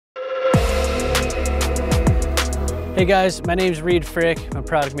Hey guys, my name is Reed Frick. I'm a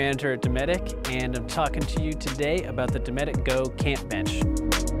product manager at Dometic, and I'm talking to you today about the Dometic Go Camp Bench.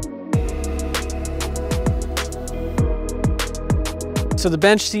 So the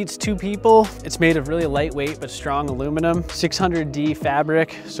bench seats 2 people. It's made of really lightweight but strong aluminum, 600D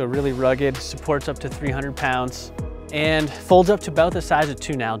fabric, so really rugged, supports up to 300 pounds, and folds up to about the size of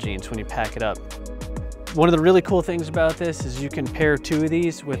 2 Nalgene's when you pack it up. One of the really cool things about this is you can pair 2 of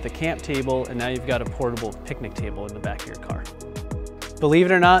these with the camp table, and now you've got a portable picnic table in the back of your car. Believe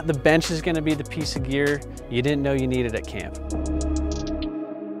it or not, the bench is going to be the piece of gear you didn't know you needed at camp.